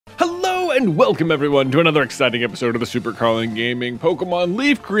Hello and welcome everyone to another exciting episode of the Super Carlin Gaming Pokemon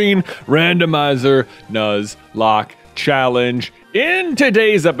LeafGreen Randomizer Nuzlocke Challenge. In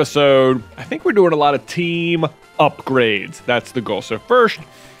today's episode, I think we're doing a lot of team upgrades. That's the goal. So first,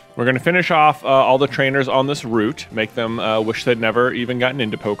 we're going to finish off all the trainers on this route, make them wish they'd never even gotten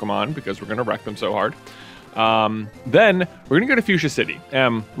into Pokemon because we're going to wreck them so hard. Then we're going to go to Fuchsia City.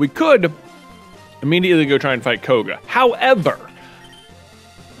 We could immediately go try and fight Koga. However,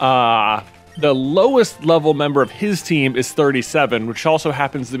 the lowest level member of his team is 37, which also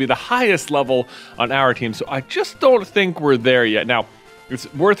happens to be the highest level on our team. So I just don't think we're there yet. Now,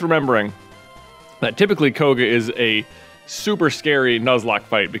 it's worth remembering that typically Koga is a super scary Nuzlocke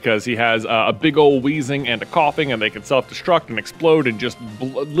fight because he has a big old wheezing and a coughing, and they can self-destruct and explode and just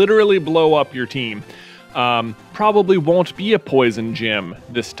literally blow up your team. Probably won't be a poison gym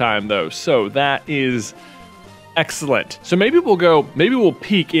this time though, so that is excellent. So maybe we'll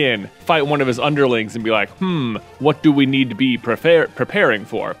peek in, fight one of his underlings and be like, what do we need to be preparing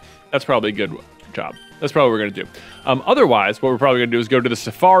for? That's probably a good job. That's probably what we're gonna do. Otherwise, what we're probably gonna do is go to the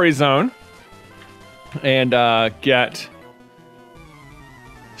Safari Zone and get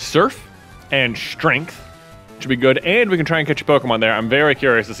Surf and Strength. Should be good, and we can try and catch a Pokemon there. I'm very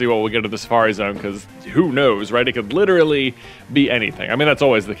curious to see what we'll get at the Safari Zone, because who knows, right? It could literally be anything. I mean, that's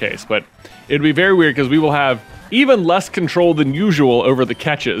always the case, but it'd be very weird because we will have even less control than usual over the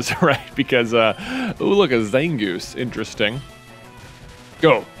catches, right? Because, oh, look, a Zangoose. Interesting.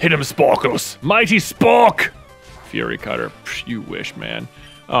 Go, hit him, Sporkles. Mighty Spork! Fury Cutter. Psh, you wish, man.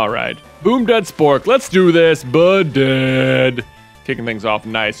 All right. Boom, dead Spork. Let's do this. Bud dead. Kicking things off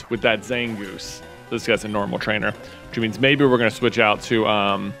nice with that Zangoose. This guy's a normal trainer, which means maybe we're going to switch out to,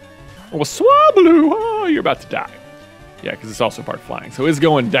 well, Swablu. Oh, you're about to die. Yeah, because it's also part flying. So it's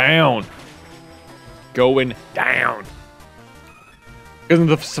going down. Going down. Because in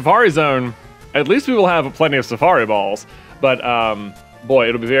the Safari Zone, at least we will have plenty of Safari balls. But, boy,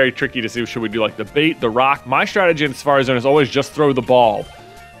 it'll be very tricky to see, should we do like the bait, the rock? My strategy in the Safari Zone is always just throw the ball.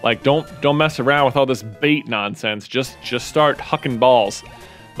 Like, don't mess around with all this bait nonsense. Just start hucking balls.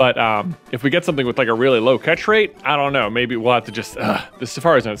 But if we get something with like a really low catch rate, I don't know. Maybe we'll have to just, the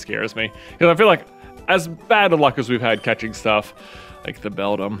Safari Zone scares me. Because I feel like as bad of luck as we've had catching stuff, like the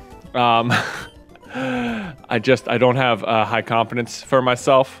Beldum, I don't have high confidence for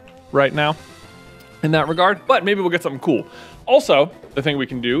myself right now in that regard. But maybe we'll get something cool. Also, the thing we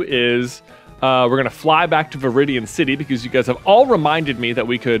can do is we're going to fly back to Viridian City because you guys have all reminded me that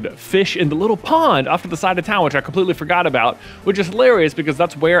we could fish in the little pond off to the side of town, which I completely forgot about, which is hilarious because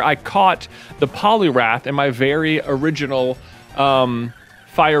that's where I caught the Poliwrath in my very original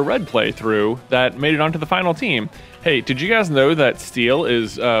Fire Red playthrough that made it onto the final team. Hey, did you guys know that Steel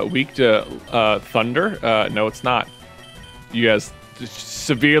is weak to Thunder? No, it's not. You guys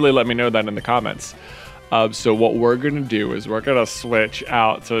severely let me know that in the comments. So what we're gonna do is we're gonna switch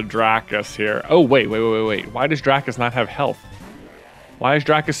out to Dracus here. Oh, wait. Why does Dracus not have health? Why is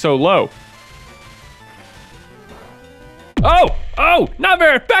Dracus so low? Oh, not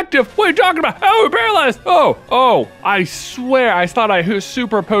very effective. What are you talking about? Oh, we're paralyzed. Oh, I swear, I thought I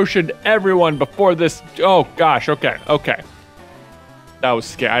super potioned everyone before this. Oh gosh, okay. That was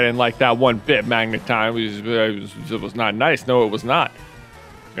scary. I didn't like that one bit, Magneton. It was not nice. No, it was not.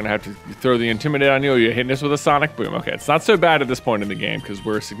 Gonna have to throw the Intimidate on you. You're hitting us with a Sonic Boom. Okay, it's not so bad at this point in the game because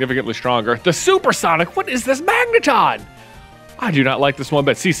we're significantly stronger. The Supersonic, what is this Magneton? I do not like this one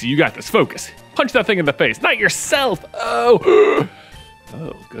bit. Cece, you got this. Focus. Punch that thing in the face, not yourself. Oh,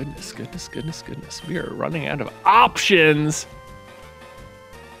 oh goodness. We are running out of options.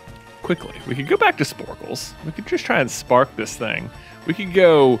 Quickly, we could go back to Sporkles. We could just try and spark this thing. We could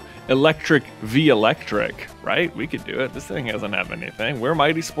go electric v electric, right? We could do it. This thing doesn't have anything. We're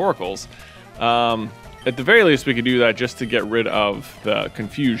mighty Sporkles. At the very least, we could do that just to get rid of the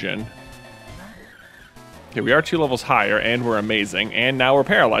confusion. Okay, we are 2 levels higher, and we're amazing, and now we're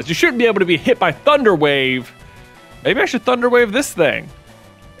paralyzed. You shouldn't be able to be hit by Thunder Wave. Maybe I should Thunder Wave this thing.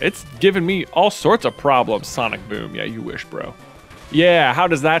 It's giving me all sorts of problems. Sonic Boom. Yeah, you wish, bro. Yeah, how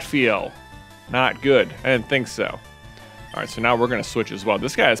does that feel? Not good. I didn't think so. All right, so now we're going to switch as well.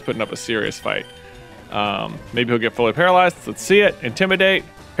 This guy is putting up a serious fight. Maybe he'll get fully paralyzed. Let's see it. Intimidate.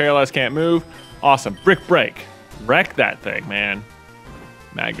 Paralyzed, can't move. Awesome. Brick Break. Wreck that thing, man.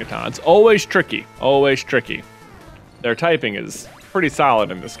 Magneton. It's always tricky. Always tricky. Their typing is pretty solid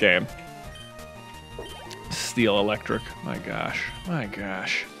in this game. Steel Electric. My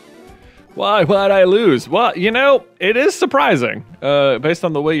gosh. Why'd I lose? Well, you know, it is surprising based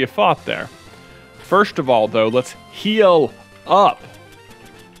on the way you fought there. First of all, though, let's heal up.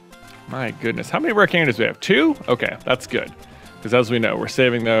 My goodness. How many rare candies do we have? 2? Okay, that's good. Because as we know, we're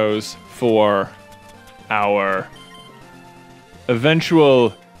saving those for our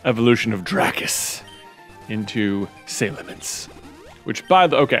eventual evolution of Dracus into Salamence. Which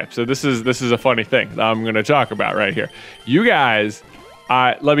okay, so this is a funny thing that I'm gonna talk about right here. You guys,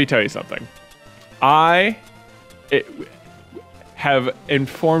 let me tell you something. Have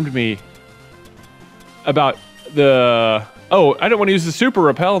informed me about I don't want to use the super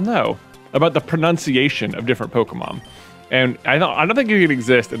repel, no. About the pronunciation of different Pokemon. And I don't think you can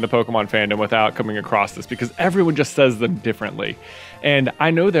exist in the Pokemon fandom without coming across this because everyone just says them differently. And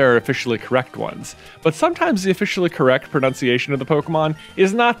I know there are officially correct ones, but sometimes the officially correct pronunciation of the Pokemon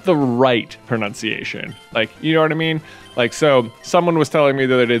is not the right pronunciation. Like, you know what I mean? Like, so someone was telling me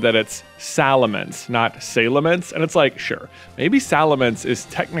the other day that it's Salamence, not Salamence. And it's like, sure, maybe Salamence is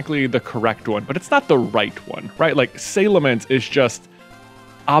technically the correct one, but it's not the right one, right? Like Salamence is just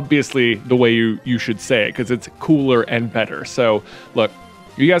obviously the way you should say it because it's cooler and better. So look,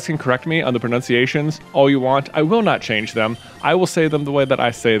 you guys can correct me on the pronunciations all you want. I will not change them. I will say them the way that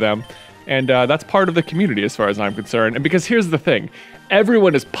I say them. And that's part of the community as far as I'm concerned. And because here's the thing,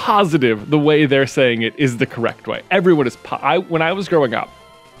 everyone is positive the way they're saying it is the correct way. Everyone is, when I was growing up,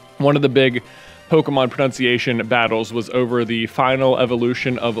 one of the big Pokemon pronunciation battles was over the final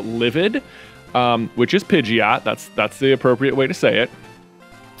evolution of Livid, which is Pidgeot. That's the appropriate way to say it.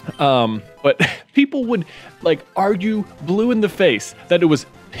 But people would like argue blue in the face that it was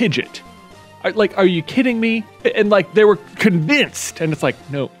Pidgeot. Like, are you kidding me? And like they were convinced, and it's like,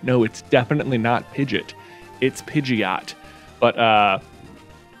 no, it's definitely not Pidgeot. It's Pidgeot. But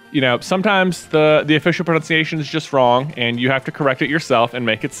you know, sometimes the official pronunciation is just wrong, and you have to correct it yourself and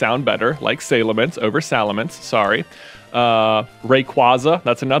make it sound better, like Salamence over Salamence. Sorry. Rayquaza,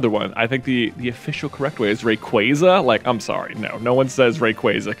 that's another one. I think the official correct way is Rayquaza. Like, I'm sorry, no one says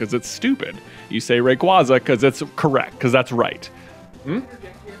Rayquaza because it's stupid. You say Rayquaza because it's correct, because that's right. Hmm?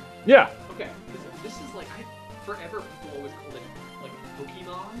 Yeah. Okay, this is like, forever people always called it like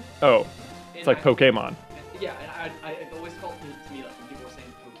Pokemon. Oh, it's like Pokemon. Yeah, and it always felt to me like when people were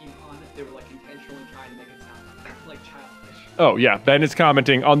saying Pokemon, they were like intentionally trying to make it sound like childish. Oh yeah, Ben is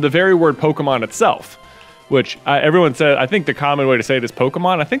commenting on the very word Pokemon itself. Which everyone said, I think the common way to say it is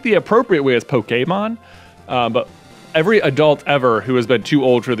Pokemon. I think the appropriate way is Pokemon. But every adult ever who has been too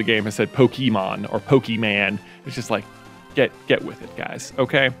old for the game has said Pokemon or Pokemon. It's just like, get with it, guys,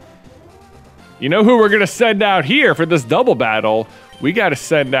 okay? You know who we're going to send out here for this double battle? We got to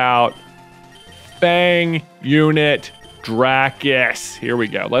send out Fang Unit Dracus. Here we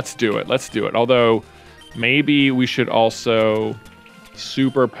go. Let's do it. Although, maybe we should also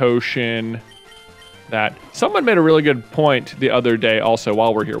Super Potion that. Someone made a really good point the other day also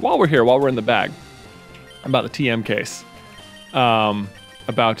while we're in the bag about the TM case,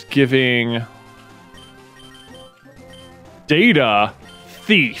 about giving Data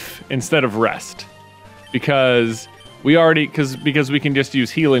Thief instead of Rest because we can just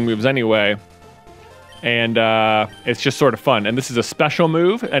use healing moves anyway, and it's just sort of fun. And this is a special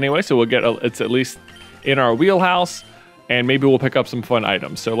move anyway, so it's at least in our wheelhouse. And maybe we'll pick up some fun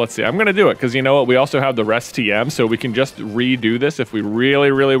items. So let's see. I'm going to do it because you know what? We also have the Rest TM, so we can just redo this if we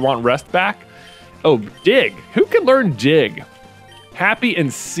really, really want Rest back. Oh, Dig. Who can learn Dig? Happy and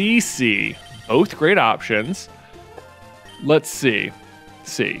CC. Both great options. Let's see.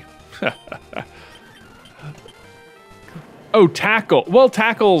 Oh, Tackle. Well,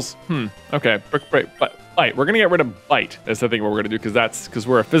 Tackle's... Okay. Bite. We're going to get rid of Bite. That's the thing we're going to do because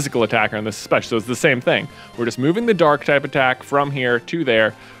we're a physical attacker in this special. So it's the same thing. We're just moving the dark type attack from here to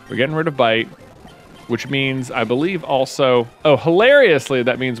there. We're getting rid of Bite, which means I believe also... Oh, hilariously,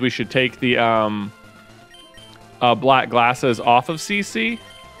 that means we should take the black glasses off of CC,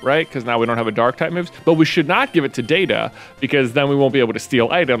 right? Because now we don't have a dark type moves. But we should not give it to Data because then we won't be able to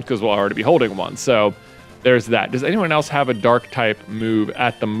steal items because we'll already be holding one. So... there's that. Does anyone else have a dark type move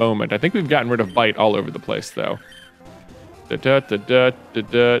at the moment? I think we've gotten rid of Bite all over the place, though.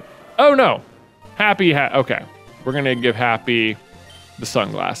 Oh, no. Happy. Okay. We're going to give Happy the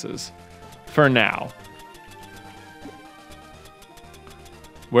sunglasses for now.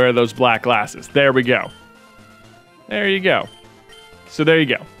 Where are those black glasses? There we go. There you go. So there you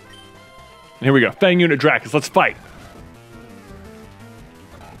go. And here we go. Fang Unit Dracus. Let's fight.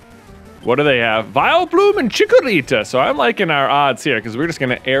 What do they have? Vileplume and Chikorita. So I'm liking our odds here because we're just going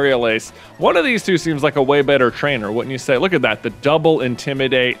to Aerial Ace. One of these two seems like a way better trainer, wouldn't you say? Look at that. The double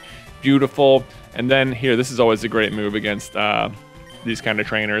Intimidate. Beautiful. And then here, this is always a great move against these kind of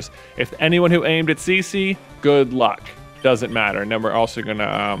trainers. If anyone who aimed at CC, good luck. Doesn't matter. And then we're also going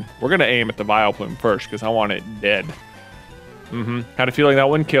to, aim at the Vileplume first because I want it dead. Had a feeling that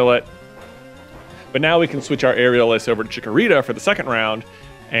wouldn't kill it. But now we can switch our Aerialist over to Chikorita for the second round.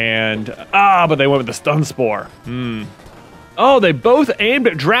 And, but they went with the Stun Spore. Oh, they both aimed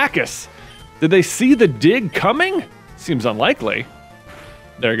at Dracus. Did they see the dig coming? Seems unlikely.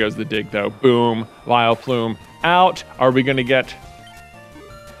 There goes the dig, though. Boom. Vileplume out. Are we going to get...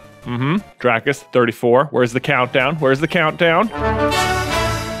 Dracus, 34. Where's the countdown? Where's the countdown?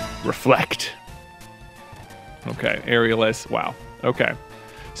 Reflect. Okay, Aerialist. Wow. Okay.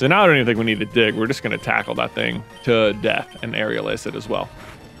 So now I don't even think we need to dig. We're just going to tackle that thing to death and Aerialist it as well.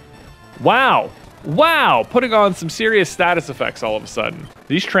 Wow. Wow. Putting on some serious status effects all of a sudden.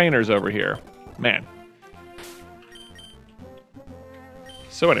 These trainers over here. Man.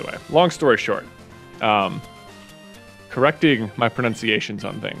 So anyway, long story short. Correcting my pronunciations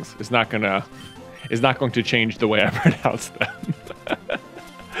on things is not going to change the way I pronounce them.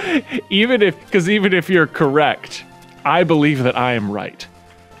 even if you're correct, I believe that I am right.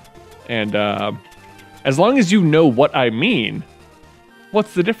 And as long as you know what I mean,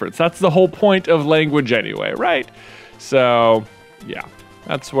 what's the difference? That's the whole point of language anyway, right? So, yeah,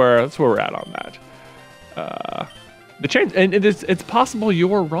 that's where we're at on that. The change, and it's possible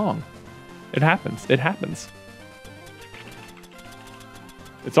you're wrong. It happens. It happens.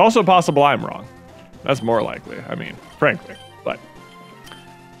 It's also possible I'm wrong. That's more likely. I mean, frankly, but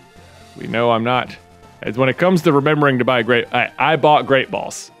we know I'm not. As when it comes to remembering to buy I bought Great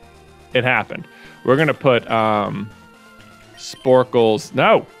Balls. It happened. We're gonna put Sporkles.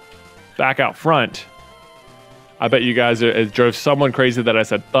 No, back out front. I bet you guys it drove someone crazy that I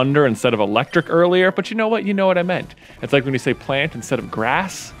said thunder instead of electric earlier. But you know what? You know what I meant. It's like when you say plant instead of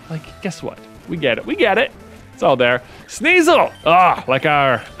grass. Like, guess what? We get it. We get it. It's all there. Sneasel. Ah, like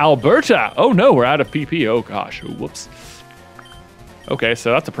our Alberta. Oh no, we're out of PP. Oh gosh. Oh, whoops. Okay,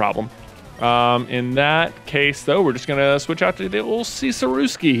 so that's a problem. In that case, though, we're just gonna switch out to the little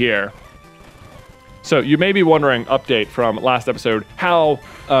Cisaruski here. So you may be wondering, update from last episode, how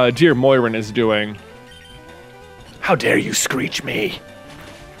dear Moirin is doing. How dare you screech me?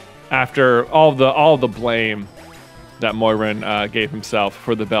 After all the blame that Moirin gave himself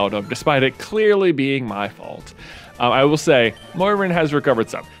for the Beldum, despite it clearly being my fault. I will say, Moirin has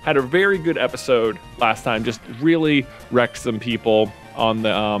recovered some. Had a very good episode last time, just really wrecked some people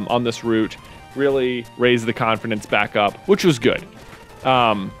on this route, really raised the confidence back up, which was good.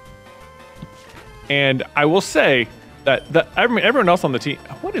 And I will say that everyone else on the team,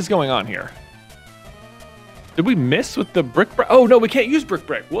 what is going on here? Did we miss with the brick break? Oh no, we can't use brick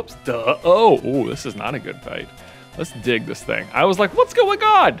break. Whoops, duh. Oh, this is not a good fight. Let's dig this thing. I was like, what's going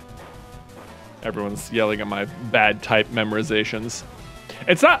on? Everyone's yelling at my bad type memorizations.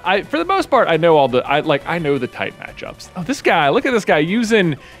 It's not, for the most part, I know I know the type matchups. Oh, this guy, look at this guy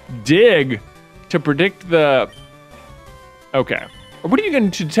using dig to predict the, okay. What are you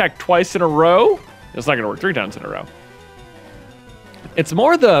going to detect twice in a row? It's not going to work 3 times in a row. It's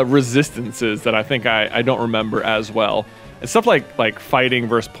more the resistances that I think I don't remember as well. It's stuff like fighting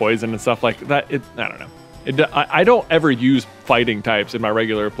versus poison and stuff like that. I don't know. I don't ever use fighting types in my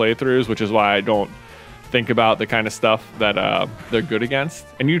regular playthroughs, which is why I don't think about the kind of stuff that they're good against.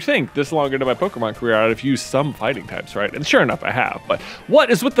 And you'd think this long into my Pokemon career, I'd have used some fighting types, right? And sure enough, I have. But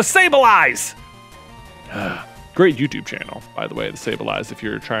what is with the Sableyes? Great YouTube channel, by the way, the Sableyes, if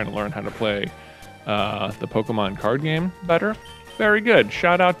you're trying to learn how to play the Pokemon card game better. Very good.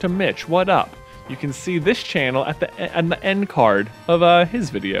 Shout out to Mitch. What up? You can see this channel at the end card of his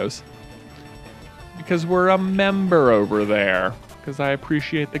videos. Because we're a member over there. Because I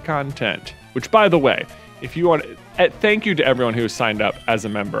appreciate the content. Which, by the way, if you want, thank you to everyone who has signed up as a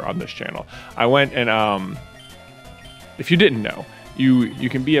member on this channel. I went and, if you didn't know, you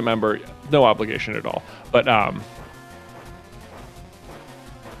can be a member, no obligation at all. But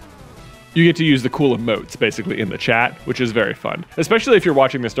you get to use the cool emotes basically in the chat, which is very fun. Especially if you're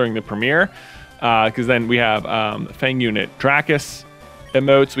watching this during the premiere, because then we have Fang Unit Dracus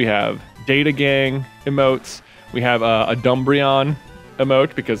emotes, we have Data Gang emotes, we have a Dumbreon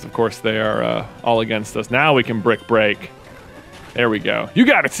emote, because of course they are all against us. Now we can brick break. There we go. You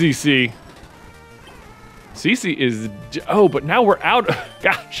got it, CC. CC is, oh, but now we're out.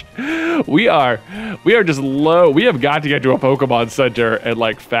 Gosh, we are just low. We have got to get to a Pokemon Center and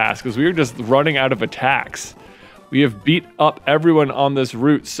like fast, because we are just running out of attacks. We have beat up everyone on this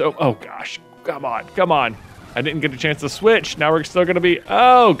route. So, oh gosh, come on. I didn't get a chance to switch. Now we're still gonna be,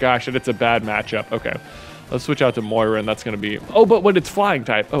 oh gosh, and it's a bad matchup. Okay, let's switch out to Moira, and that's gonna be, oh, but when it's flying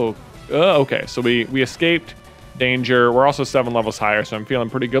type, oh, okay. So we escaped danger. We're also 7 levels higher, so I'm feeling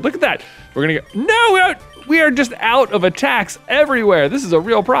pretty good. Look at that. We're gonna go, no, we are just out of attacks everywhere. This is a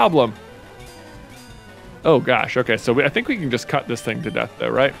real problem. Oh gosh, okay, so I think we can just cut this thing to death though,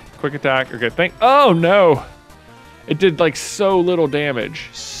 right? Quick attack, okay, oh no! It did like so little damage.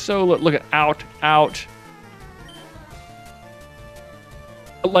 Look at, out.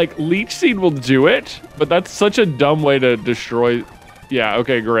 Like, Leech Seed will do it, but that's such a dumb way to destroy. Yeah,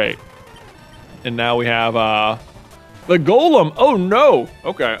 okay, great. And now we have, the Golem. Oh no!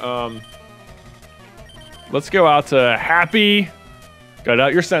 Okay, let's go out to Happy. Got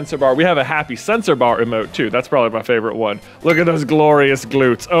out your sensor bar. We have a Happy sensor bar emote too. That's probably my favorite one. Look at those glorious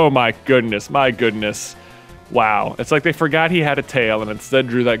glutes. Oh my goodness, Wow, it's like they forgot he had a tail and instead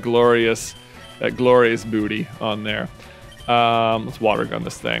drew that glorious booty on there. Let's water gun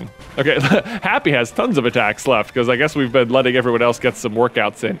this thing. Okay, Happy has tons of attacks left because I guess we've been letting everyone else get some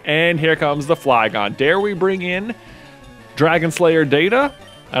workouts in. And here comes the Flygon. Dare we bring in Dragon Slayer Data?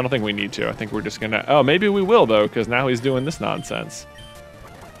 I don't think we need to. I think we're just gonna, oh, maybe we will though, because now he's doing this nonsense.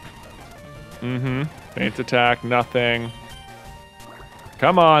 Faint attack, nothing.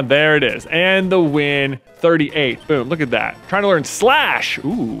 Come on, there it is. And the win, 38. Boom, look at that. Trying to learn Slash.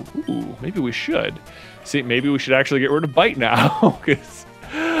 Ooh, maybe we should. See, maybe we should actually get rid of Bite now, because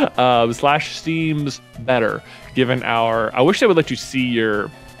Slash seems better, given our, I wish they would let you see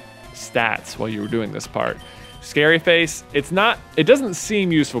your stats while you were doing this part. Scary Face, it doesn't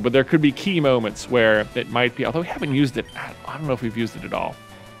seem useful, but there could be key moments where it might be, although we haven't used it, I don't know if we've used it at all.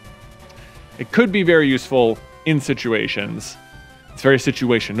 It could be very useful in situations. It's very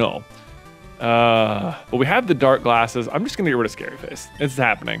situational. But we have the dark glasses. I'm just gonna get rid of Scary Face. It's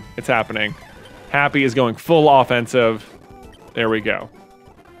happening. Happy is going full offensive. There we go.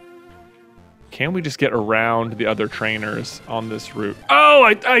 Can we just get around the other trainers on this route?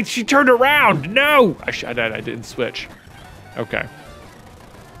 Oh, she turned around. No, I didn't switch. Okay.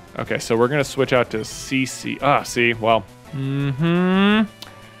 Okay, so we're gonna switch out to CC. Ah, see, well,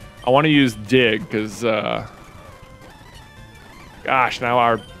 I want to use Dig because, gosh,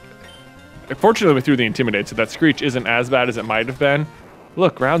 now unfortunately we threw the Intimidate, so that Screech isn't as bad as it might have been.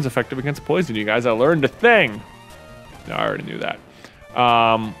 Look, ground's effective against poison, you guys. I learned a thing. No, I already knew that.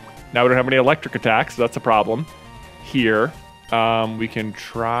 Now we don't have any electric attacks, so that's a problem. Here, we can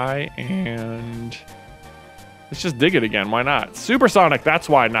try and let's just dig it again. Why not? Supersonic, that's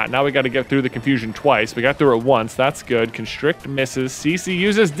why not. Now we got to get through the confusion twice. We got through it once. That's good. Constrict misses. CC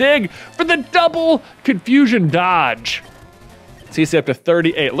uses Dig for the double confusion dodge. CC up to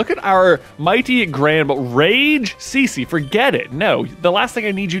 38. Look at our mighty grand, but Rage? CC, forget it. No, the last thing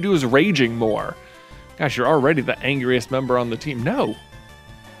I need you to do is raging more. Gosh, you're already the angriest member on the team. No.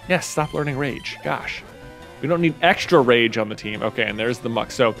 Yes, stop learning Rage. Gosh. We don't need extra Rage on the team. Okay, and there's the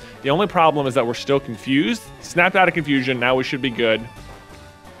Muck. So the only problem is that we're still confused. Snapped out of confusion. Now we should be good.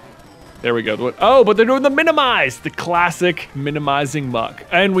 There we go. Oh, but they're doing the minimize. The classic minimizing Muck.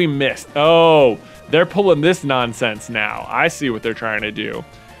 And we missed. Oh, they're pulling this nonsense now. I see what they're trying to do.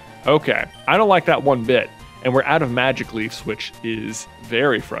 Okay, I don't like that one bit. And we're out of Magic Leafs, which is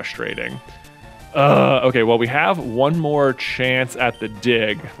very frustrating. Okay, well, we have one more chance at the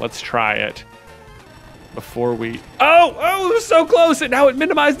Dig. Let's try it. Before we... Oh, it was so close, and now it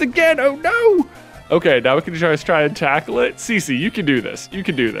minimized again. Oh, no. Okay, now we can just try and tackle it. Cece, you can do this. You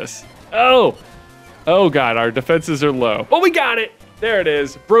can do this. Oh, God, our defenses are low. But we got it. There it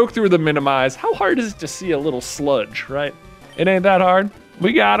is. Broke through the minimize. How hard is it to see a little sludge, right? It ain't that hard.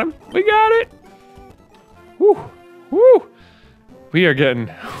 We got him. We got it. Woo, woo. We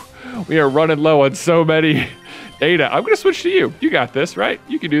are running low on so many data. I'm going to switch to you. You got this, right?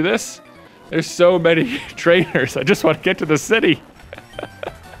 You can do this. There's so many trainers. I just want to get to the city.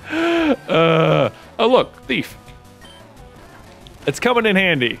 Oh, look, Thief. It's coming in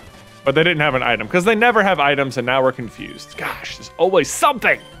handy, but they didn't have an item because they never have items, and now we're confused. Gosh, there's always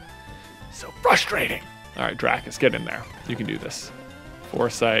something. So frustrating. All right, Dracus, get in there. You can do this.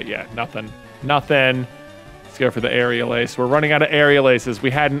 Foresight, yeah, nothing. Let's go for the aerial ace. We're running out of aerial aces.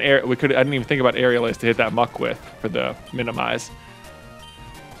 We had I didn't even think about aerial ace to hit that Muck with for the minimize.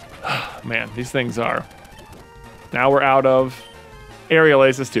 Man, these things are. Now we're out of aerial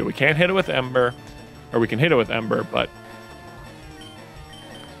aces too. We can't hit it with Ember, or we can hit it with Ember, but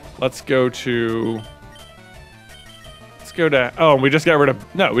let's go to. Oh, we just got rid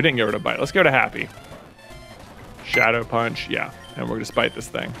of. No, we didn't get rid of Bite. Let's go to Happy. Shadow Punch, yeah, and we're gonna spite this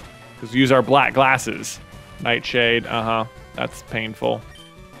thing because we use our black glasses. Nightshade, that's painful.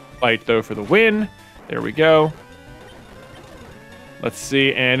 Bite though for the win. There we go. Let's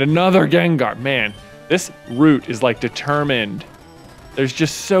see, and another Gengar. Man, this route is like determined. There's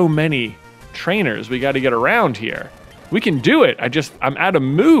just so many trainers we got to get around here. We can do it. I'm out of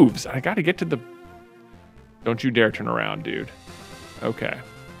moves. I got to get to the... Don't you dare turn around, dude. Okay,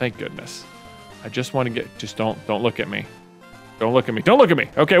 thank goodness. I just want to get, just don't look at me. Don't look at me, don't look at me.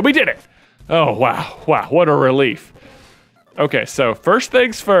 Okay, we did it. Oh, wow, wow, what a relief. Okay, so first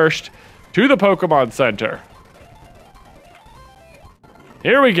things first, to the Pokemon Center.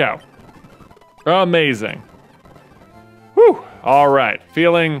 Here we go. Amazing. Whew, all right,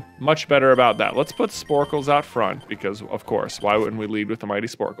 feeling much better about that. Let's put Sporkles out front because, of course, why wouldn't we lead with the mighty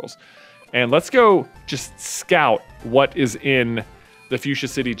Sporkles? And let's go just scout what is in the Fuchsia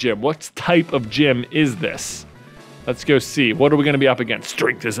City Gym. What type of gym is this? Let's go see. What are we going to be up against?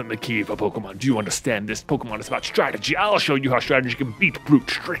 Strength isn't the key of a Pokemon. Do you understand this? Pokemon is about strategy. I'll show you how strategy can beat brute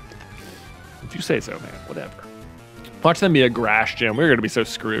strength. If you say so, man. Whatever. Watch them be a grass gym. We're going to be so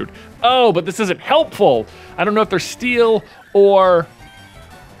screwed. Oh, but this isn't helpful. I don't know if they're steel or...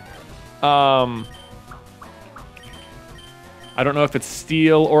 I don't know if it's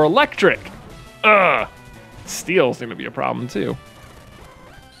steel or electric. Steel's going to be a problem, too.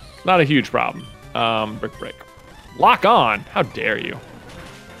 Not a huge problem. Brick break. Lock on. How dare you?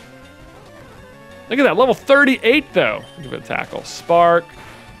 Look at that. Level 38, though. Give it a tackle. Spark.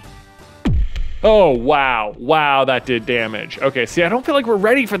 Oh, wow. Wow, that did damage. Okay, see, I don't feel like we're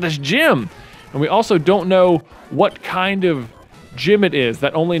ready for this gym. And we also don't know what kind of gym it is.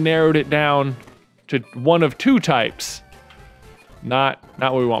 That only narrowed it down to one of two types. Not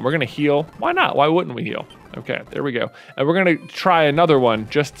what we want. We're going to heal. Why not? Why wouldn't we heal? Okay, there we go. And we're going to try another one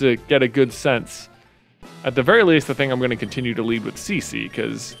just to get a good sense. At the very least, I think I'm going to continue to lead with CC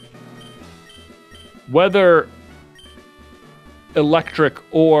because whether electric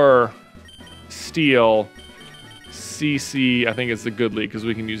or steel, CC I think is the good lead because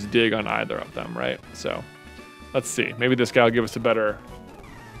we can use dig on either of them, right? So let's see. Maybe this guy will give us a better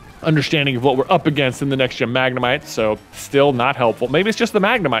understanding of what we're up against in the next gym. Magnemite, so still not helpful. Maybe it's just the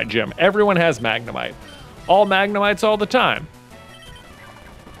Magnemite gym. Everyone has Magnemite. All Magnemites all the time.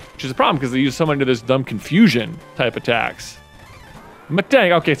 Which is a problem because they use so many of those dumb confusion type attacks. But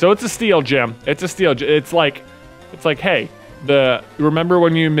dang, okay, so it's a steel gym. It's a steel gym. It's like, hey, remember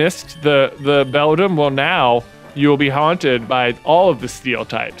when you missed the Beldum? Well, now you will be haunted by all of the steel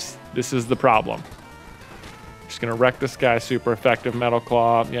types. This is the problem. Just gonna wreck this guy. Super effective. Metal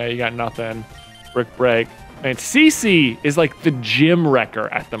Claw. Yeah, you got nothing. Brick break. And CC is like the gym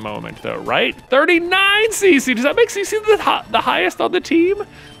wrecker at the moment, though, right? 39 CC. Does that make CC the highest on the team?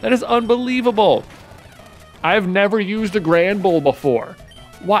 That is unbelievable. I've never used a Grand Bull before.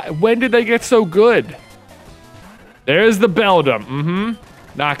 Why? When did they get so good? There's the Beldum.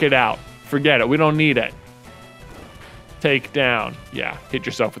 Knock it out. Forget it. We don't need it. Take down. Yeah, hit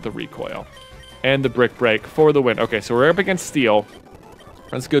yourself with the recoil. And the brick break for the win. Okay, so we're up against steel.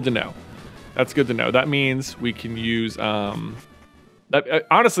 That's good to know. That's good to know. That means we can use,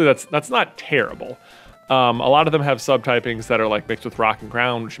 honestly, that's not terrible. A lot of them have subtypings that are like mixed with rock and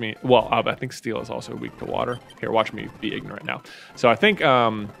ground, which means, well, I think steel is also weak to water. Here, watch me be ignorant now. So I think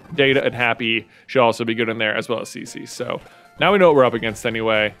Data and Happy should also be good in there as well as CC. So now we know what we're up against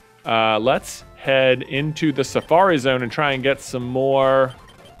anyway. Let's head into the Safari Zone and try and get some more.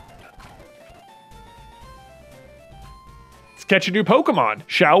 Let's catch a new Pokemon,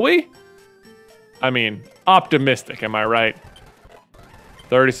 shall we? I mean, optimistic, am I right?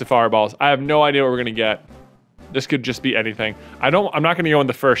 30 Safari Balls. I have no idea what we're gonna get. This could just be anything. I'm not gonna go in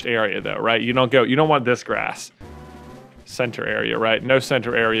the first area though, right? You don't want this grass. Center area, right? No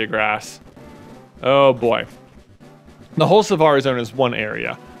center area grass. Oh boy. The whole Safari Zone is one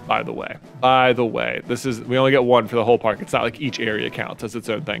area, by the way. We only get one for the whole park. It's not like each area counts as its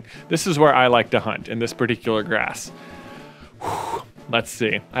own thing. This is where I like to hunt, in this particular grass. Whew. Let's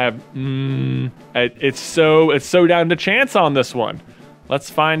see. I have, it's so down to chance on this one. Let's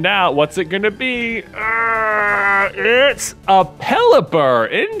find out. What's it gonna be? It's a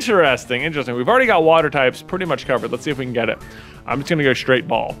Pelipper. Interesting. We've already got water types pretty much covered. Let's see if we can get it. I'm just gonna go straight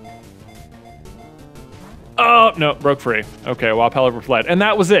ball. Oh, no, broke free. Okay, well, Pelipper fled. And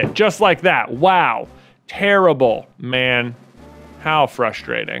that was it, just like that. Wow, terrible, man. How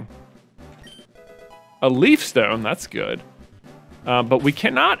frustrating. A Leaf Stone, that's good. But we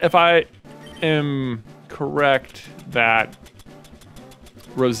cannot, if I am correct, that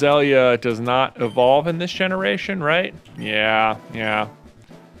Roselia does not evolve in this generation, right? Yeah.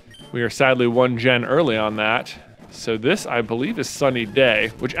 We are sadly one gen early on that. So this, I believe, is Sunny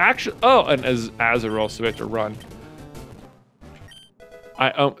Day, which actually, oh, and as Azurill, so we have to run.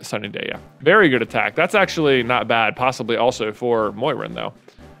 Sunny Day, yeah. Very good attack. That's actually not bad, possibly also for Moiran, though.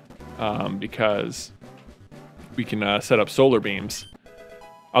 Because we can set up solar beams.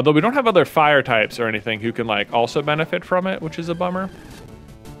 Although we don't have other fire types or anything who can like also benefit from it, which is a bummer.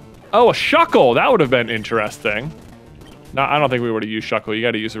 Oh, a Shuckle, that would have been interesting. No, I don't think we would have used Shuckle. You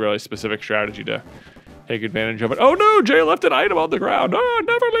got to use a really specific strategy to take advantage of it. Oh no, Jay left an item on the ground. Oh,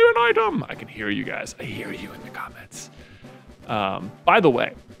 never leave an item. I can hear you guys. I hear you in the comments. By the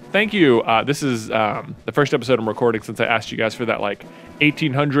way, thank you. This is the first episode I'm recording since I asked you guys for that like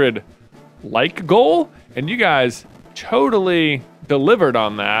 1,800 like goal, and you guys totally delivered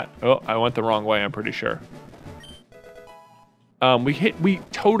on that. Oh, I went the wrong way, I'm pretty sure. We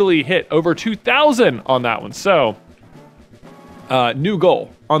totally hit over 2,000 on that one. So, new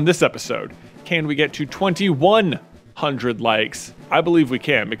goal on this episode. Can we get to 2,100 likes? I believe we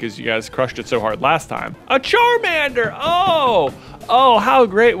can because you guys crushed it so hard last time. A Charmander! Oh, how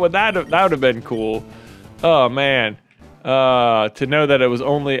great would that would have been cool. Oh man. To know that it was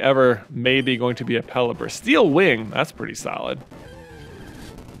only ever maybe going to be a Pelipper. Steel Wing, that's pretty solid.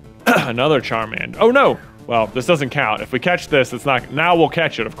 Another Charmander. Oh no! Well, this doesn't count. If we catch this, it's not. Now we'll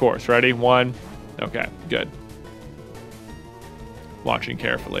catch it, of course. Ready? 1. Okay, good. Watching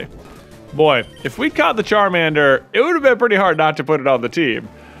carefully. Boy, if we caught the Charmander, it would have been pretty hard not to put it on the team.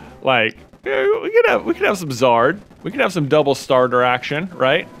 Like, we could have some Zard. We could have some double starter action,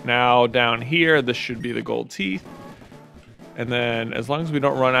 right? Now down here, this should be the gold teeth. And then as long as we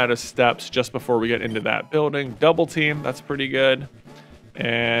don't run out of steps just before we get into that building, double team, that's pretty good.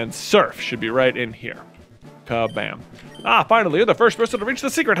 And Surf should be right in here. Kabam. Ah, finally, you're the first person to reach the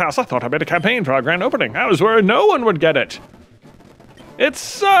secret house. I thought I made a campaign for our grand opening. I was worried no one would get it. It's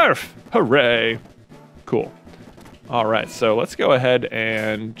Surf! Hooray. Cool. All right, so let's go ahead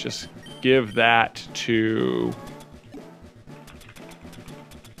and just give that to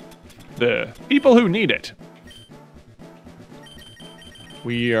the people who need it.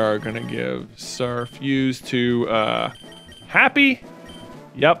 We are gonna give Surf use to Happy.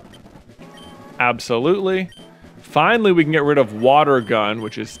 Yep. Absolutely. Finally, we can get rid of Water Gun,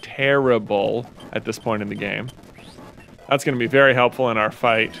 which is terrible at this point in the game. That's going to be very helpful in our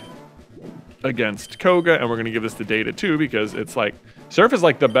fight against Koga, and we're going to give this to Data too because it's like, Surf is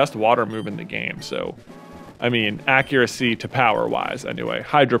like the best water move in the game, so, I mean, accuracy to power-wise anyway.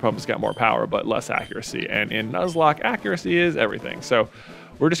 Hydro Pump's got more power, but less accuracy, and in Nuzlocke, accuracy is everything. So,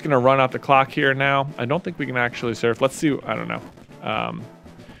 we're just going to run out the clock here now. I don't think we can actually Surf. Let's see, I don't know.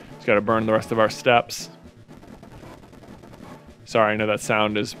 Just got to burn the rest of our steps. Sorry, I know that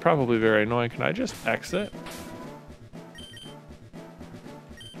sound is probably very annoying. Can I just exit?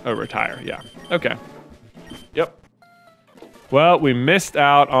 Oh, retire, yeah. Okay. Yep. Well, we missed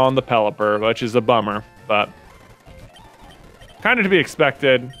out on the Pelipper, which is a bummer, but kind of to be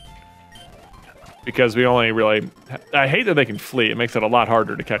expected because we only really... I hate that they can flee. It makes it a lot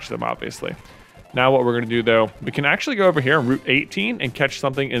harder to catch them, obviously. Now what we're going to do, though, we can actually go over here on Route 18 and catch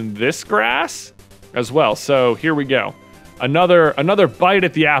something in this grass as well. So here we go. Another bite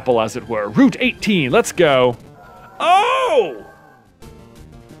at the apple, as it were. Route 18, let's go. Oh!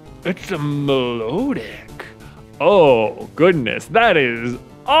 It's a melodic. Oh, goodness. That is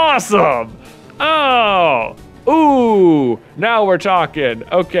awesome. Oh. Ooh. Now we're talking.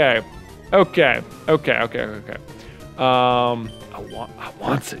 Okay. Okay. Okay. Okay. Okay. I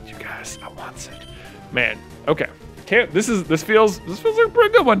want it, you guys. I want it. Man. Okay. This feels like a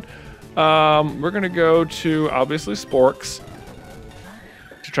pretty good one. We're gonna go to obviously Sporkles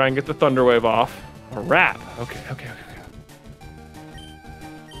to try and get the Thunder Wave off. A wrap. Okay. Okay. Okay.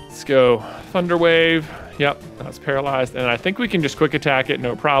 Let's go Thunder Wave. Yep, that's paralyzed. And I think we can just quick attack it,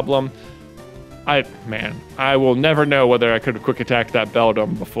 no problem. Man, I will never know whether I could have quick attacked that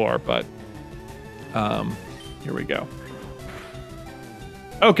Beldum before, but here we go.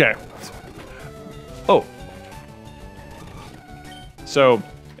 Okay. Oh. So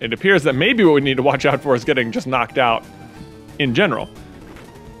it appears that maybe what we need to watch out for is getting just knocked out in general.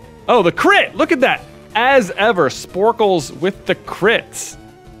 Oh, the crit! Look at that! As ever, Sporkles with the crits.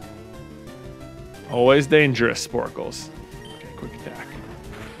 Always dangerous, Sporkles. Okay, quick attack.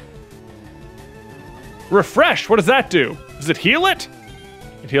 Refresh, what does that do? Does it heal it?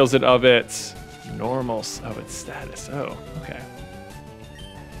 It heals it of its of its status. Oh, okay.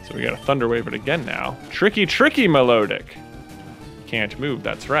 So we gotta Thunder Wave it again now. Tricky, tricky Melodic. Can't move,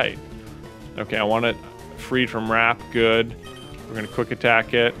 that's right. Okay, I want it freed from wrap, good. We're gonna quick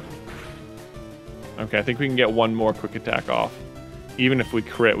attack it. Okay, I think we can get one more quick attack off. Even if we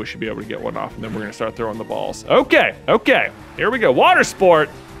crit, we should be able to get one off, and then we're gonna start throwing the balls. Okay, okay, here we go. Water Sport.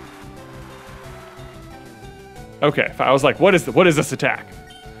 Okay, I was like, what is this attack?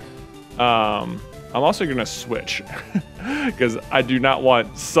 I'm also gonna switch because I do not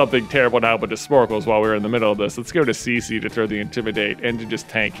want something terrible to happen to Sporkles while we're in the middle of this. Let's go to CC to throw the Intimidate and to just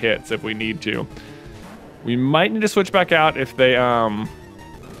tank hits if we need to. We might need to switch back out if they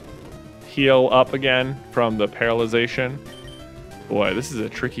heal up again from the paralyzation. Boy, this is a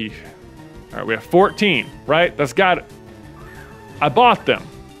tricky... All right, we have 14, right? That's got it. I bought them.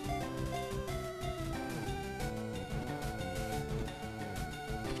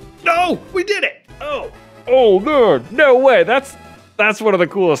 No, we did it. Oh, no way. That's one of the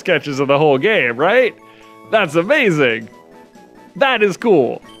coolest sketches of the whole game, right? That's amazing. That is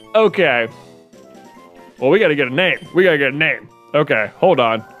cool. Okay. Well, we gotta get a name. Okay, hold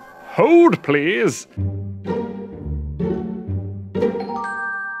on. Hold, please.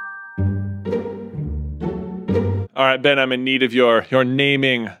 All right, Ben, I'm in need of your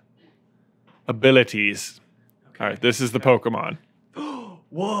naming abilities. Okay. All right, this is the Pokemon.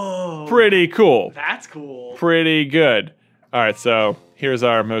 Whoa. Pretty cool. That's cool. Pretty good. All right, so here's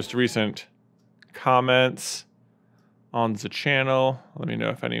our most recent comments on the channel. Let me know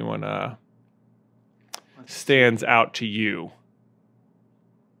if anyone stands out to you.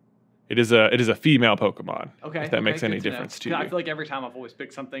 It is a female Pokemon. Okay. If that makes any difference to you. I feel like every time I've always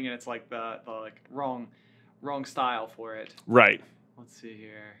picked something and it's like the like wrong style for it. Right. Let's see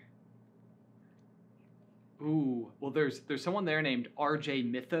here. Ooh, well, there's someone there named RJ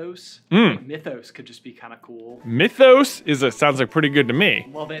Mythos. Like Mythos could just be kind of cool. Mythos sounds like pretty good to me.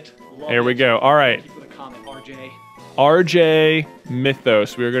 Love it. Here we go. All right. Keep with a comment, RJ. RJ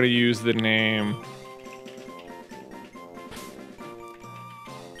Mythos. We're going to use the name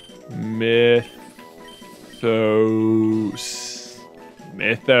Mythos.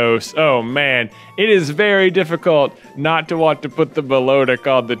 Oh man, it is very difficult not to want to put the Melodic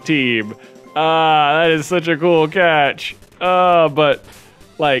on the team. That is such a cool catch. But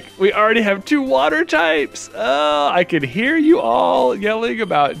like we already have 2 water types. I could hear you all yelling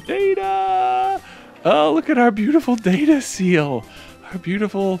about Data. Oh, look at our beautiful Data Seal. Our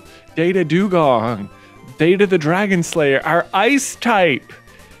beautiful Data Dugong. Data the Dragon Slayer, our ice type.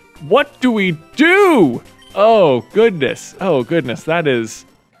 What do we do? Oh goodness, that is...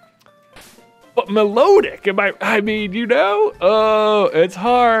 But Melodic, I mean, you know? Oh, it's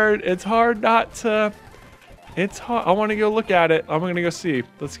hard not to... It's hard, I wanna go look at it. I'm gonna go see,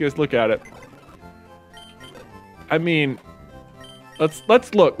 let's go look at it. I mean, let's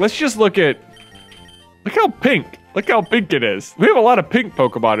look, let's just look at... Look how pink it is. We have a lot of pink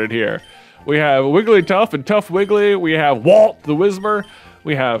Pokemon in here. We have Wigglytuff and Tough Wiggly. We have Walt the Whisper.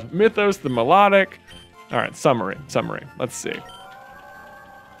 We have Mythos the Melodic. All right, summary. Let's see.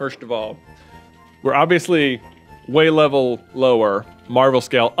 First of all, we're obviously way level lower. Marvel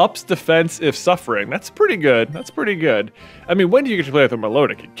scale ups defense if suffering. That's pretty good. I mean, when do you get to play with a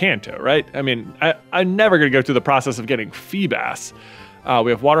Melodic at Kanto, right? I mean, I'm never gonna go through the process of getting Feebas.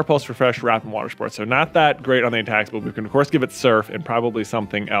 We have Water Pulse, Refresh, Wrap, and Water Sport. So not that great on the attacks, but we can of course give it Surf and probably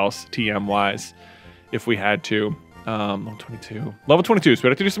something else TM wise if we had to. Level 22. Level 22, so we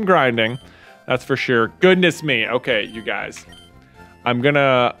have to do some grinding. That's for sure. Goodness me. Okay, you guys. I'm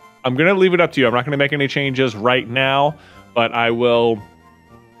gonna leave it up to you. I'm not gonna make any changes right now, but I will.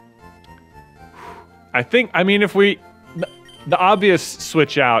 I mean, if we, the obvious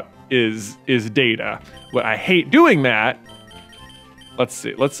switch out is Data. But I hate doing that. Let's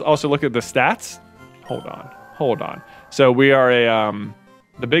see. Let's also look at the stats. Hold on. So we are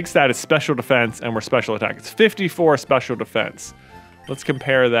the big stat is special defense and we're special attack. It's 54 special defense. Let's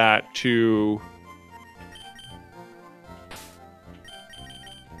compare that to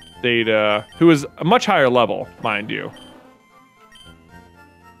Data, who is a much higher level, mind you.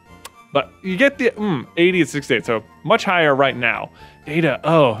 But you get the 80 and 68, so much higher right now. Data,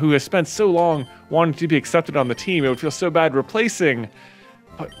 who has spent so long wanting to be accepted on the team, it would feel so bad replacing,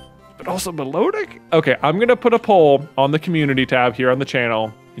 but also Melodic? Okay, I'm gonna put a poll on the community tab here on the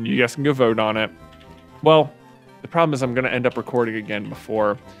channel, and you guys can go vote on it. Well, the problem is I'm gonna end up recording again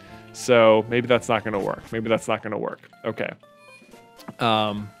before, so maybe that's not gonna work. Okay.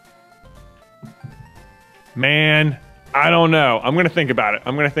 Man, I don't know. I'm gonna think about it.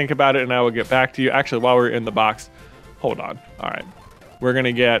 And I will get back to you. Actually, while we're in the box, hold on. All right, we're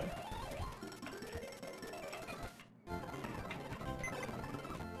gonna get...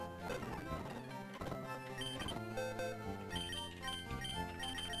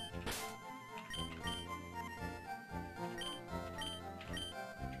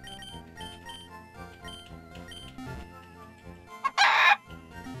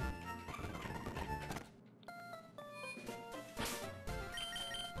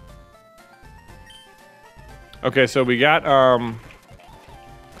 Okay, so we got,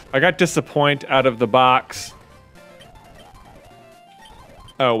 I got Disappoint out of the box.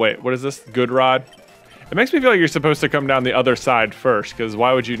 Oh, wait, what is this? Good Rod? It makes me feel like you're supposed to come down the other side first, because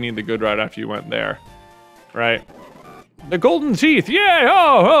why would you need the Good Rod after you went there? Right? The golden teeth, yay!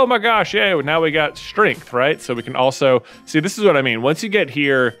 Oh my gosh, yay! Now we got strength, right? So we can also, see, this is what I mean. Once you get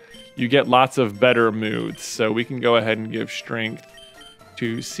here, you get lots of better moods. So we can go ahead and give strength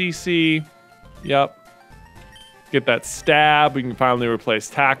to CC. Yep. Get that stab. We can finally replace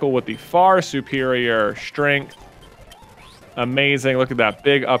tackle with the far superior strength. Amazing, look at that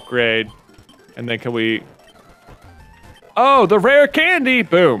big upgrade. And then can we, oh, the rare candy,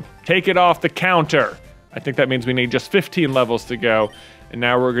 boom. Take it off the counter. I think that means we need just 15 levels to go. And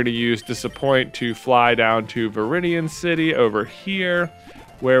now we're gonna use Disappoint to fly down to Viridian City over here,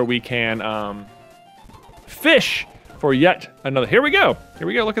 where we can fish for yet another, here we go,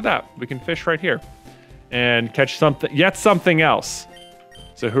 look at that. We can fish right here and catch something else.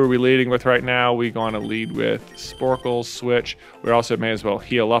 So who are we leading with right now? We're gonna lead with Sporkles, switch. We also may as well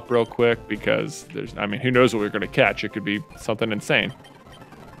heal up real quick because there's, I mean, who knows what we're gonna catch? It could be something insane.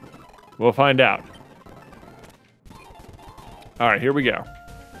 We'll find out. All right, here we go.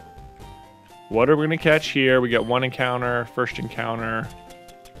 What are we gonna catch here? We got one encounter, first encounter.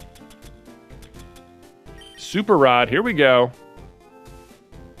 Super Rod, here we go.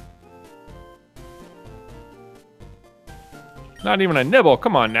 Not even a nibble,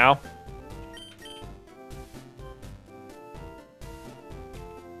 come on now.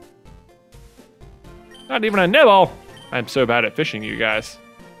 Not even a nibble. I'm so bad at fishing, you guys.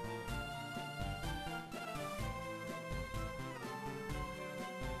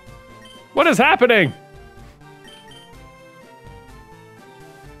 What is happening?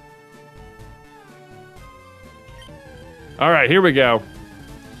 All right, here we go.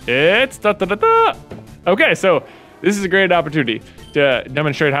 It's da-da-da-da. Okay, so this is a great opportunity to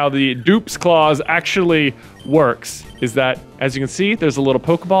demonstrate how the Dupe's Claws actually works. Is that, as you can see, there's a little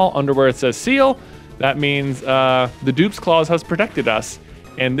Pokeball under where it says seal. That means the Dupe's Claws has protected us.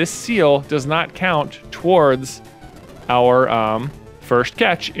 And this seal does not count towards our first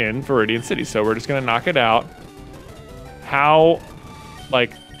catch in Viridian City. So we're just gonna knock it out. How,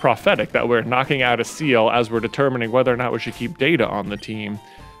 like, prophetic that we're knocking out a seal as we're determining whether or not we should keep data on the team.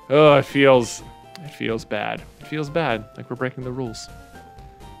 Oh, it feels bad. It feels bad, like we're breaking the rules.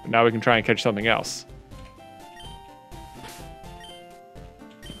 But now we can try and catch something else.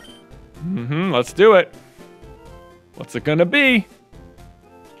 Let's do it. What's it gonna be?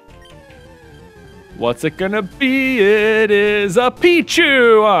 What's it gonna be? It is a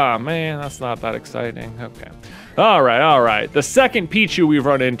Pichu! Oh man, that's not that exciting. Okay. All right. The second Pichu we've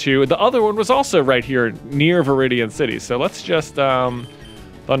run into, the other one was also right here near Viridian City. So let's just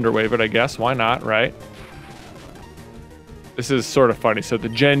Thunder Wave it, I guess. Why not, right? This is sort of funny. So the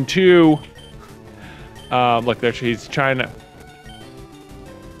Gen 2, look there, he's trying to...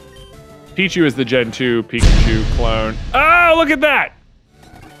 Pichu is the Gen 2 Pikachu clone. Oh, look at that!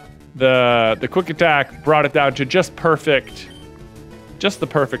 The quick attack brought it down to just perfect, just the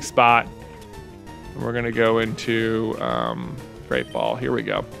perfect spot. And we're gonna go into Great Ball. Here we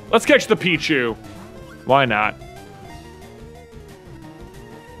go. Let's catch the Pichu. Why not?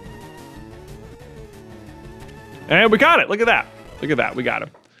 And we got it. Look at that. Look at that. We got him.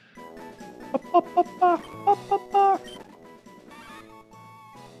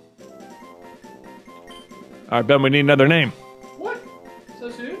 All right, Ben, we need another name. What?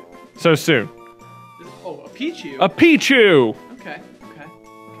 So soon? So soon. Oh, a Pichu. A Pichu. Okay.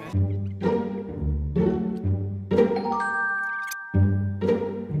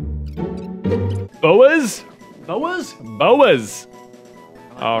 Boas? Boas? Boas.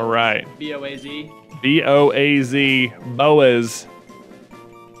 All right. B-O-A-Z. B-O-A-Z. Boas.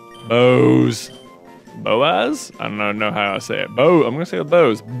 Bows. Boaz? I don't know how to say it. I'm gonna say the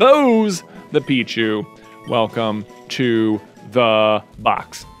Bows. Bows the Pichu. Welcome to the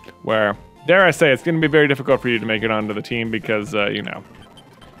box. Where, dare I say, it's gonna be very difficult for you to make it onto the team because, you know,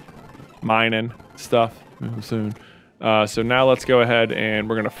 mining stuff soon. So now let's go ahead and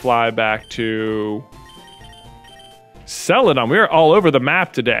we're gonna fly back to Celadon. We're all over the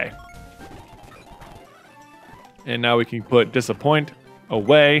map today. And now we can put Disappoint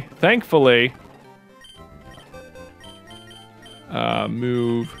away. Thankfully,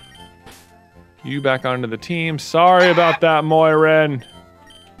 move you back onto the team. Sorry about that, Moiren.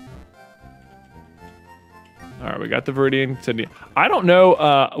 All right, we got the Viridian City. I don't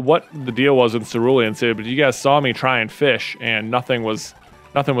know what the deal was in Cerulean City, but you guys saw me try and fish, and nothing was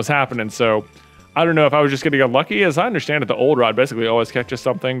happening. So I don't know if I was just getting unlucky. As I understand it, the old rod basically always catches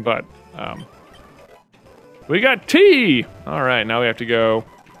something, but we got T. All right, now we have to go.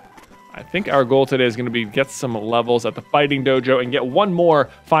 I think our goal today is going to be get some levels at the Fighting Dojo and get one more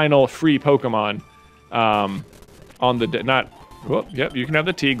final free Pokemon on the yep, you can have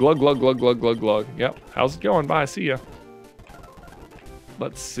the T. Glug, glug, glug, glug, glug, glug. Yep, how's it going? Bye, see ya.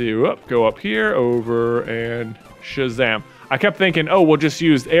 Let's see. Whoop, go up here, over, and Shazam. I kept thinking, oh, we'll just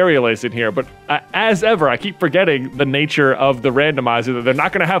use Aerial Ace in here, but as ever, I keep forgetting the nature of the randomizer, that they're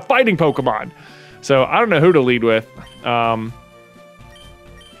not going to have fighting Pokemon. So I don't know who to lead with.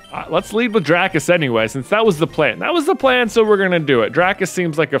 Let's lead with Dracus anyway, since that was the plan. That was the plan, so we're going to do it. Dracus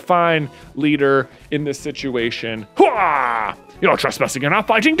seems like a fine leader in this situation. Hwah! You're trespassing in our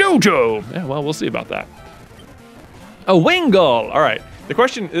Fighting Dojo! Yeah, well, we'll see about that. A Wingull! All right. The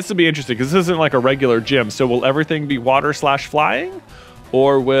question, this will be interesting, because this isn't like a regular gym, so will everything be water/flying?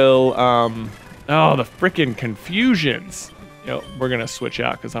 Or will, oh, the frickin' confusions. You know, we're going to switch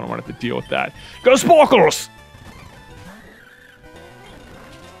out, because I don't want to have to deal with that. Go Sporkles!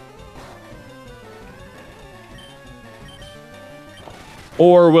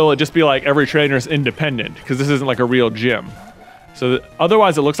 Or will it just be like every trainer's independent? Because this isn't like a real gym. So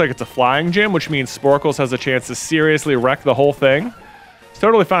otherwise it looks like it's a flying gym, which means Sporkles has a chance to seriously wreck the whole thing. It's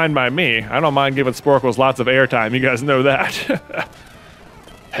totally fine by me. I don't mind giving Sporkles lots of airtime. You guys know that.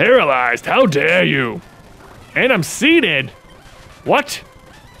 Paralyzed, how dare you? And I'm seated. What?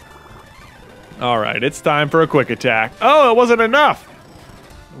 All right, it's time for a quick attack. Oh, it wasn't enough.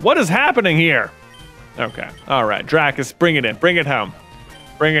 What is happening here? Okay, all right, Dracus, bring it in, bring it home.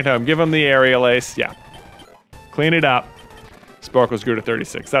 Bring it home, give him the Aerial Ace, yeah. Clean it up. Sporkles grew to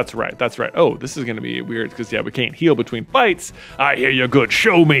 36, that's right, that's right. Oh, this is gonna be weird, because yeah, we can't heal between fights. I hear you're good,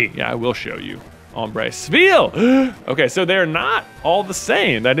 show me. Yeah, I will show you. Ombre Sveal. Okay, so they're not all the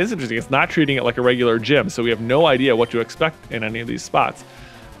same. That is interesting, it's not treating it like a regular gym, so we have no idea what to expect in any of these spots.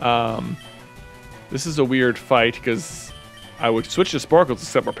 This is a weird fight, because I would switch to Sporkles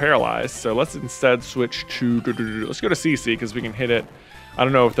except we're paralyzed, so let's instead switch to, let's go to CC, because we can hit it. I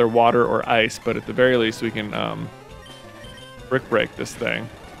don't know if they're water or ice, but at the very least we can brick break this thing.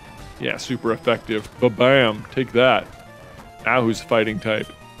 Yeah, super effective. Ba-bam, take that. Now who's fighting type?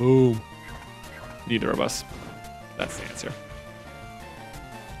 Boom. Neither of us. That's the answer.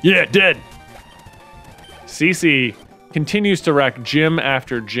 Yeah, dead. CC continues to wreck gym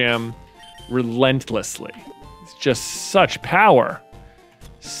after gym relentlessly. It's just such power.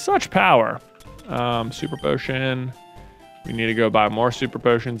 Such power. Super Potion. We need to go buy more Super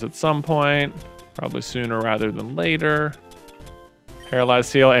Potions at some point. Probably sooner rather than later.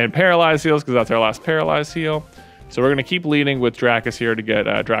 Paralyzed Heal and Paralyzed Heals, because that's our last Paralyzed Heal. So we're going to keep leading with Dracus here to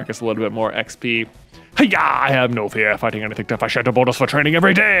get Dracus a little bit more XP. Hiya! I have no fear fighting anything tough. I shatter boulders for training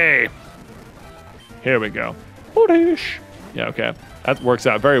every day! Here we go. Boodish! Yeah, okay. That works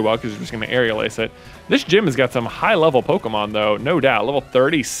out very well, because you're just going to Aerial Ace it. This gym has got some high-level Pokemon, though, no doubt. Level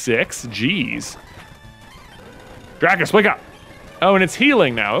 36? Jeez. Dracus, wake up! Oh, and it's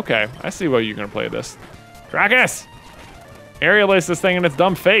healing now. Okay, I see why you're gonna play this. Dracus! Aerial Ace this thing in its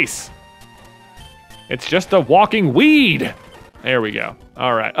dumb face. It's just a walking weed. There we go.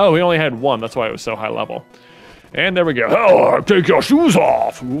 All right. Oh, he only had one. That's why it was so high level. And there we go. Oh, take your shoes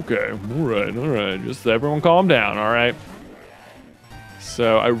off. Okay. All right. Just everyone calm down. All right.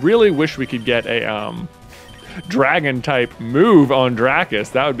 So I really wish we could get a dragon type move on Dracus.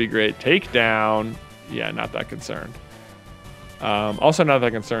 That would be great. Takedown. Yeah, not that concerned. Also not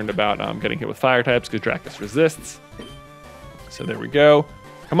that concerned about getting hit with fire types, because Dracus resists. So there we go.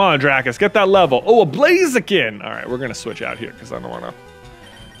 Come on, Dracus, get that level. Oh, a Blaziken! All right, we're going to switch out here, because I don't want to...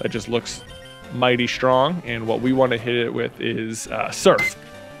 That just looks mighty strong, and what we want to hit it with is Surf.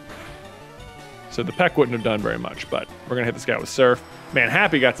 So the Peck wouldn't have done very much, but we're going to hit this guy with Surf. Man,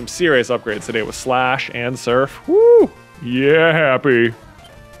 Happy got some serious upgrades today with Slash and Surf. Woo! Yeah, Happy.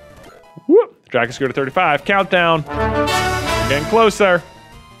 Whoop! Dracus grew to 35. Countdown. We're getting closer.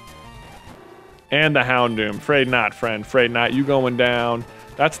 And the Houndoom. Afraid not, friend. Afraid not. You going down.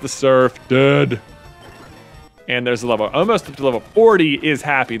 That's the Surf. Dead. And there's a level. Almost up to level 40 is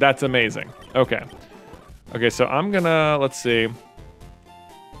Happy. That's amazing. Okay. Okay, so I'm gonna... Let's see.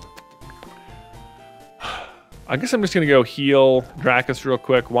 I guess I'm just gonna go heal Dracus real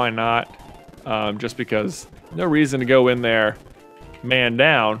quick. Why not? Just because no reason to go in there man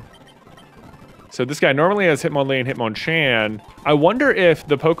down. So this guy normally has Hitmonlee and Hitmonchan. I wonder if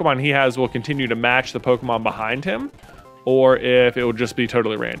the Pokemon he has will continue to match the Pokemon behind him, or if it will just be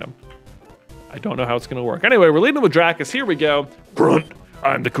totally random. I don't know how it's gonna work. Anyway, we're leading with Dracus. Here we go. Grunt,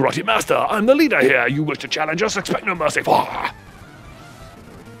 I'm the Karate Master. I'm the leader here. You wish to challenge us, expect no mercy.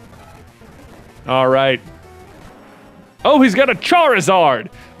 All right. Oh, he's got a Charizard.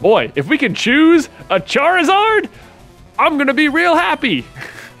 Boy, if we can choose a Charizard, I'm gonna be real happy.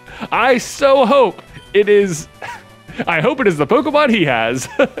 I so hope it is, I hope it is the Pokemon he has,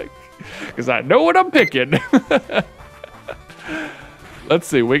 because I know what I'm picking. Let's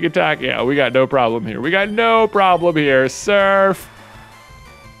see, Wing Attack, yeah, we got no problem here. We got no problem here. Surf.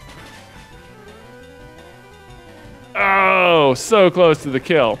 Oh, so close to the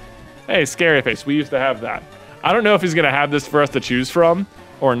kill. Hey, Scary Face, we used to have that. I don't know if he's gonna have this for us to choose from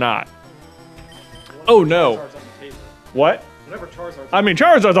or not. Oh no. What? I mean,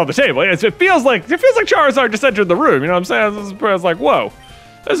 Charizard's on the table. It feels like Charizard just entered the room. You know what I'm saying? It's like, whoa,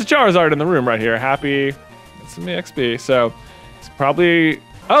 there's a Charizard in the room right here. Happy, it's some XP. So it's probably.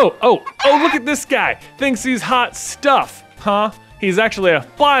 Oh, look at this guy. Thinks he's hot stuff, huh? He's actually a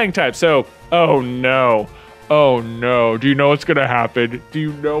flying type. So, oh no. Do you know what's gonna happen? Do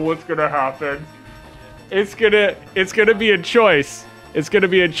you know what's gonna happen? It's gonna be a choice. It's gonna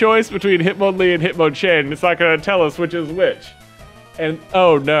be a choice between Hitmonlee and Hitmonchan. It's not gonna tell us which is which. And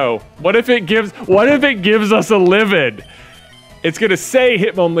oh no, what if it gives us a livid? It's gonna say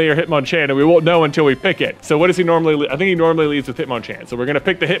Hitmonlee or Hitmonchan, and we won't know until we pick it. So what does he normally? I think he normally leads with Hitmonchan. So we're gonna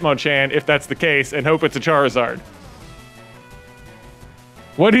pick the Hitmonchan if that's the case, and hope it's a Charizard.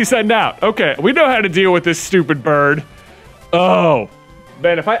 What did he send out? Okay, we know how to deal with this stupid bird. Oh,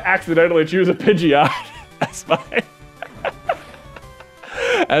 man, if I accidentally choose a Pidgeot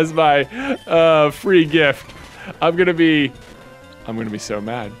as my free gift, I'm gonna be so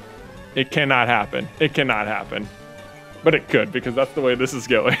mad. It cannot happen. It cannot happen. But it could, because that's the way this is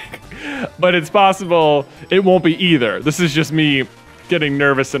going. But it's possible it won't be either. This is just me getting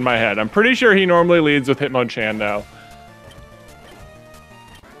nervous in my head. I'm pretty sure he normally leads with Hitmonchan now.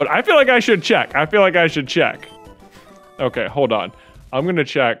 But I feel like I should check. Okay, hold on. I'm gonna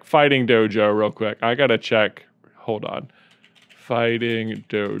check Fighting Dojo real quick. I gotta check. Hold on. Fighting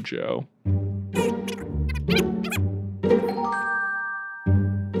Dojo.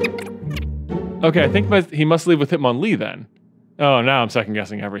 Okay, I think he must leave with Hitmonlee then. Oh, now I'm second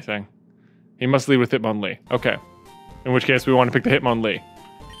guessing everything. He must leave with Hitmonlee. Okay. In which case we want to pick the Hitmonlee.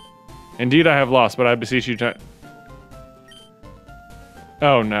 Indeed, I have lost, but I beseech you to.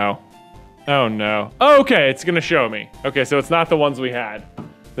 Oh no. Oh no. Okay, it's gonna show me. Okay, so it's not the ones we had.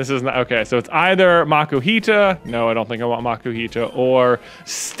 This is not, okay, so it's either Makuhita. No, I don't think I want Makuhita. Or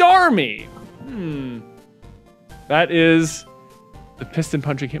Starmie. That is the piston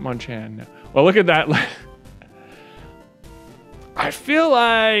punching Hitmonchan. Well, look at that. I feel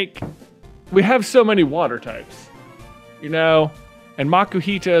like we have so many water types, you know? And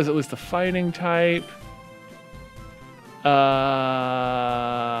Makuhita is at least a fighting type.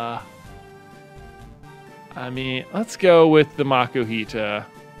 I mean, let's go with the Makuhita.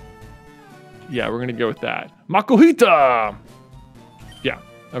 Yeah, we're gonna go with that. Makuhita! Yeah,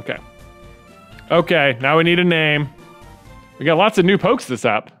 okay. Okay, now we need a name. We got lots of new pokes this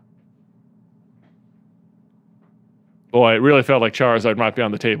up. Boy, it really felt like Charizard might be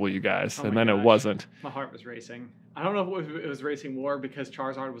on the table, you guys, and then it wasn't. My heart was racing. I don't know if it was racing more because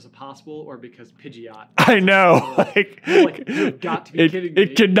Charizard was impossible or because Pidgeot. I know, you've got to be kidding me.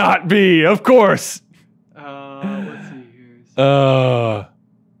 It cannot be, of course. Let's see here. Oh,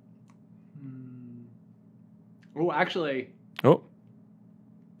 actually. Oh.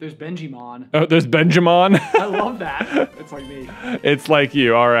 There's Benjimon. Oh, there's Benjimon? I love that. It's like me. It's like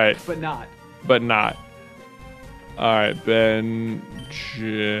you, all right. But not. But not. All right, Benjimon.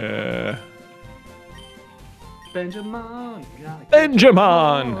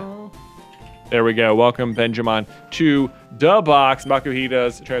 Benjimon. There we go. Welcome, Benjimon, to the box.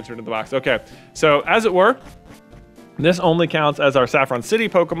 Makuhita's transferred to the box. Okay, so as it were, this only counts as our Saffron City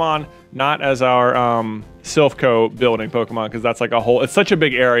Pokemon, not as our Silphco building Pokemon, because that's like a whole, it's such a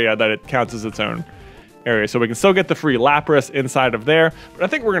big area that it counts as its own area. So we can still get the free Lapras inside of there, but I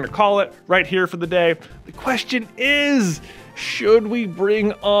think we're gonna call it right here for the day. The question is, should we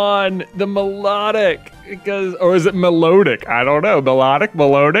bring on the melodic? Or is it melodic? I don't know.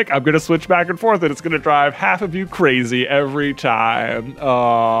 Melodic. I'm gonna switch back and forth, and it's gonna drive half of you crazy every time.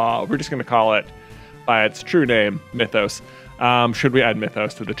 We're just gonna call it by its true name, Mythos. Should we add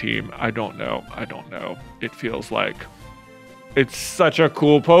Mythos to the team? I don't know. It feels like it's such a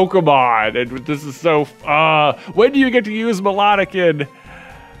cool Pokemon, and this is so. When do you get to use Melodic in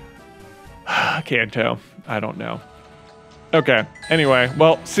Kanto? I don't know. Okay, anyway,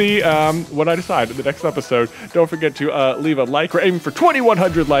 well, see what I decide in the next episode. Don't forget to leave a like. We're aiming for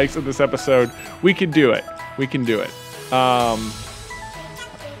 2,100 likes in this episode. We can do it.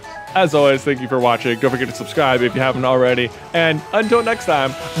 As always, thank you for watching. Don't forget to subscribe if you haven't already. And until next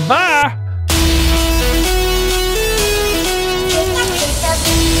time, bye!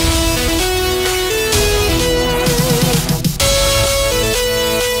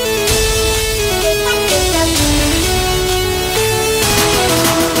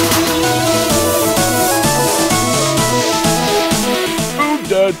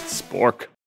 Spork.